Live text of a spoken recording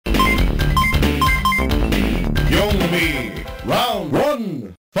Yomi, round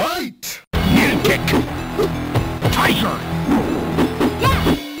one, fight! Heel kick. Tiger.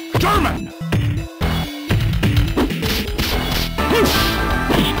 Yeah. German.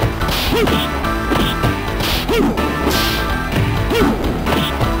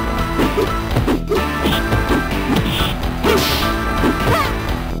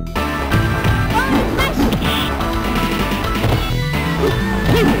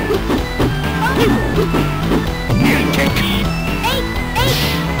 Heel kick.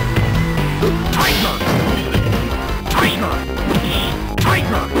 Tiger. Tiger.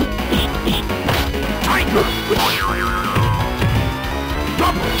 Tiger. Tiger.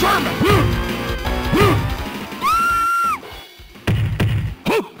 Double German.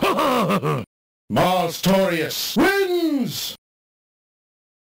 Mastorius wins!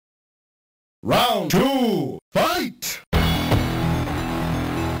 Round two, fight!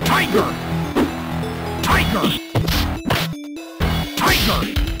 Tiger. Tiger. Tiger.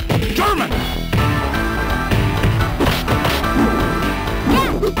 German.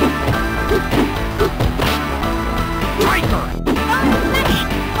 Tiger.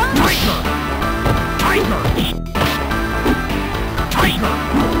 Tiger. Tiger. Tiger.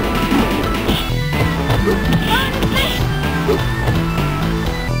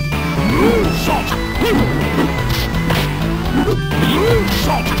 Moonsault.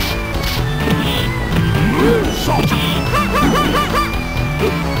 Moonsault. Moonsault.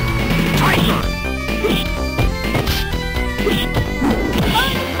 Tiger.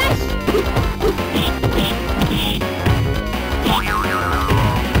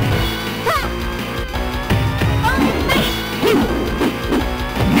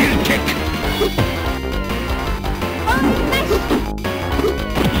 Heel kick.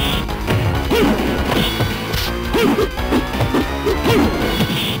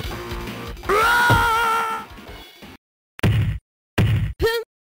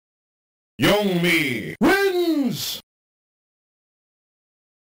 Yomi wins!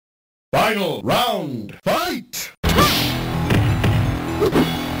 Final round, fight!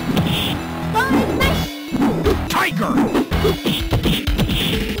 Tiger.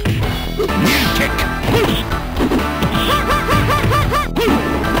 Heel kick.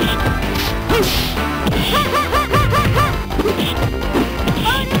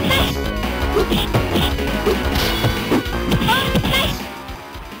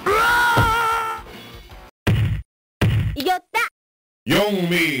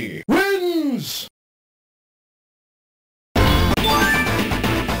 Yomi wins!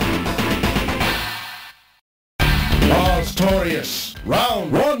 Mastorius,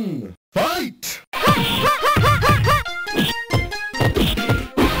 round one, fight!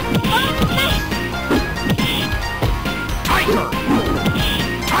 Tiger.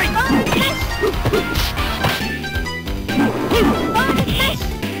 Tiger.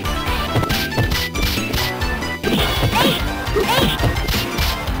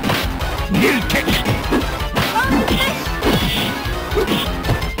 Heel kick.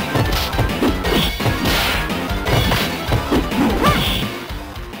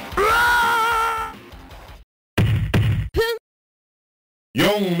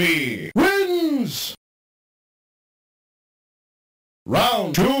 Yomi wins!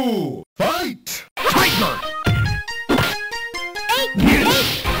 Round two, fight! Tiger. Heel.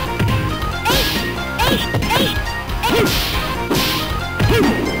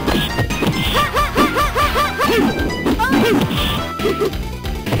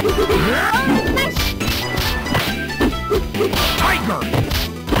 Tiger.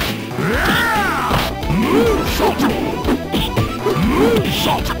 Moonsault.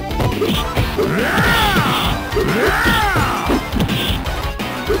 Moonsault.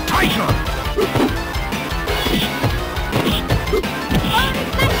 Tiger.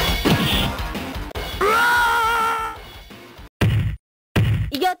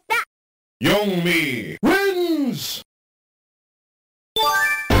 Yomi wins!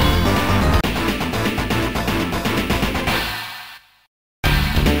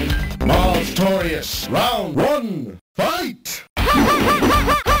 Mastorius, round one, fight!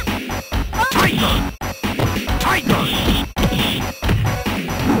 Tiger. Tiger.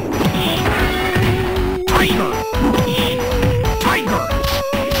 Tiger. Tiger.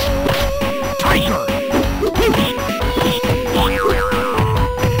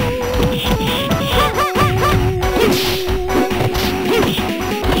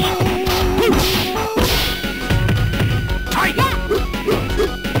 Tiger.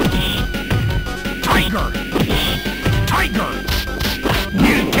 Tiger. Tiger.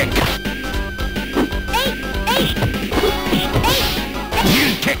 Heel kick.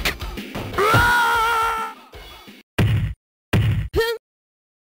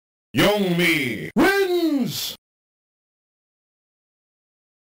 Youngmi wins!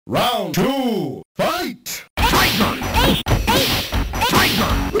 Round 2, fight! Tiger!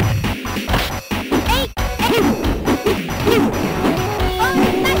 Tiger!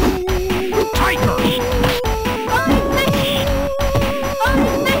 Tiger!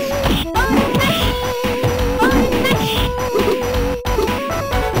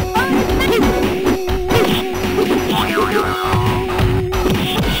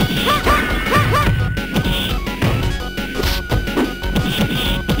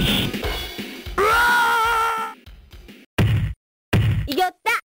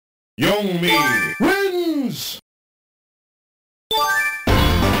 Youngmi wins!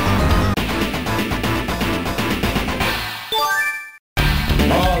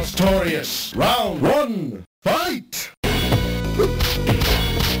 Victorious! Round 1, fight!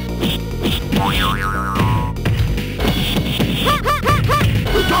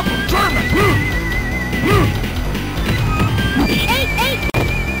 Double German!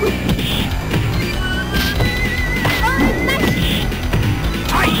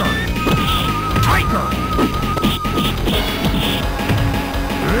 Tiger! Tiger!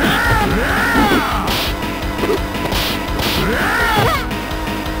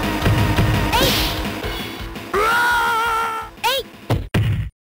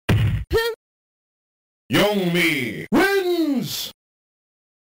 Youngmi wins!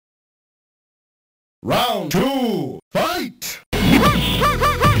 Round 2, fight!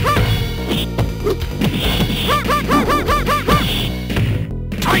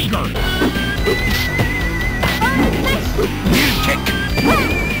 Tiger! Knee kick!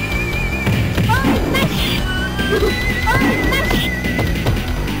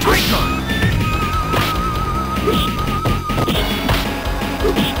 Tiger!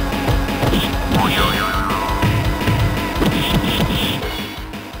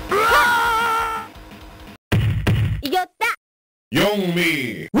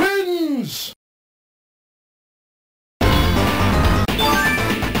 Youngmi wins!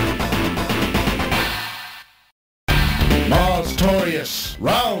 Victorious!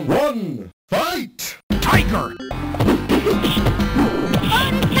 Round 1, fight! Tiger!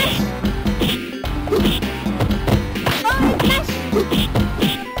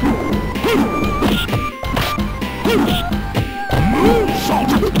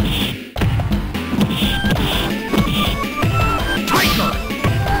 Moonsault! Tiger!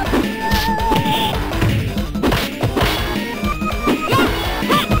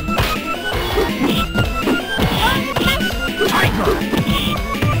 Tiger!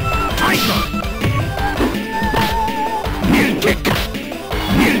 Tiger! Knee kick!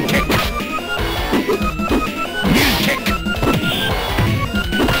 Knee kick! Knee kick!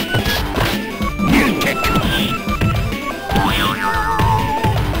 Knee kick!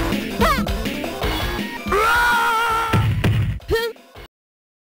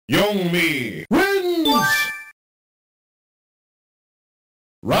 Youngmi wins!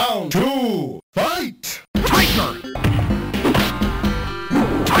 Round 2, fight! Tiger!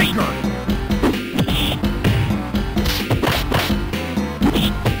 Tiger!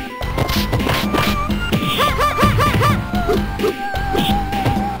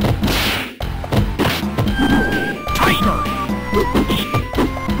 Tiger!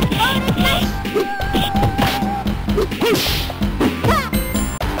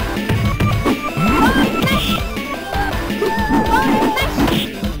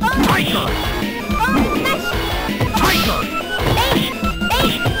 Tiger! Tiger!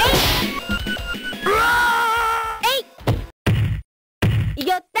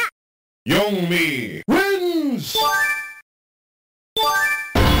 Youngmi wins!